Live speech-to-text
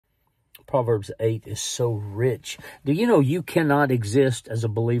Proverbs 8 is so rich. Do you know you cannot exist as a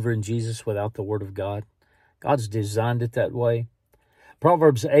believer in Jesus without the Word of God? God's designed it that way.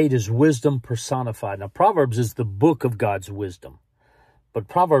 Proverbs 8 is wisdom personified. Now, Proverbs is the book of God's wisdom. But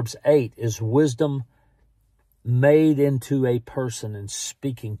Proverbs 8 is wisdom made into a person and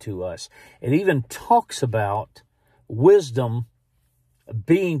speaking to us. It even talks about wisdom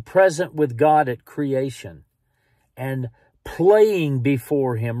being present with God at creation and playing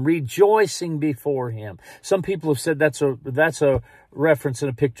before Him, rejoicing before Him. Some people have said that's a reference and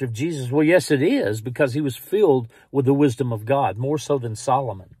a picture of Jesus. Well, yes, it is, because He was filled with the wisdom of God, more so than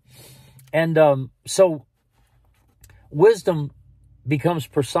Solomon. And so wisdom becomes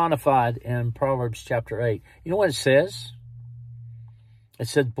personified in Proverbs chapter 8. You know what it says? It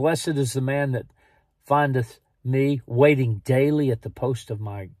said, "Blessed is the man that findeth me waiting daily at the post of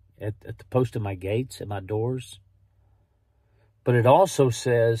my gates, at my doors." But it also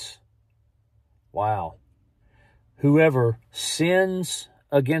says, wow, "Whoever sins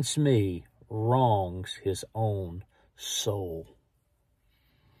against me wrongs his own soul."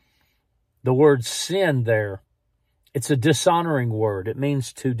 The word sin there, it's a dishonoring word. It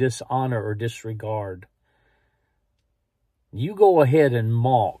means to dishonor or disregard. You go ahead and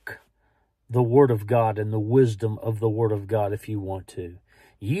mock the Word of God and the wisdom of the Word of God if you want to.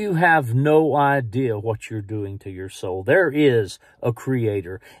 You have no idea what you're doing to your soul. There is a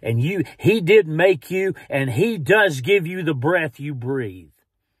Creator, and He did make you, and He does give you the breath you breathe.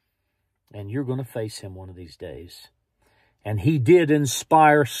 And you're going to face Him one of these days. And He did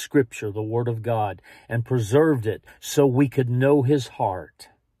inspire Scripture, the Word of God, and preserved it so we could know His heart.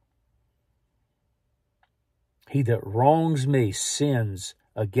 He that wrongs me sins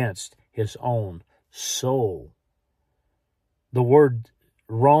against his own soul. The word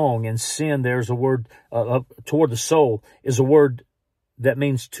wrong and sin, there's a word toward the soul, is a word that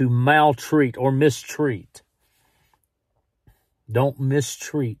means to maltreat or mistreat. Don't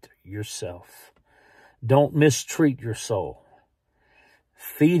mistreat yourself. Don't mistreat your soul.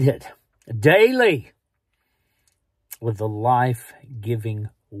 Feed it daily with the life-giving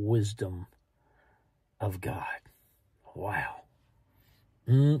wisdom of God. Wow.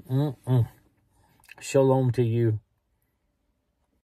 Shalom to you.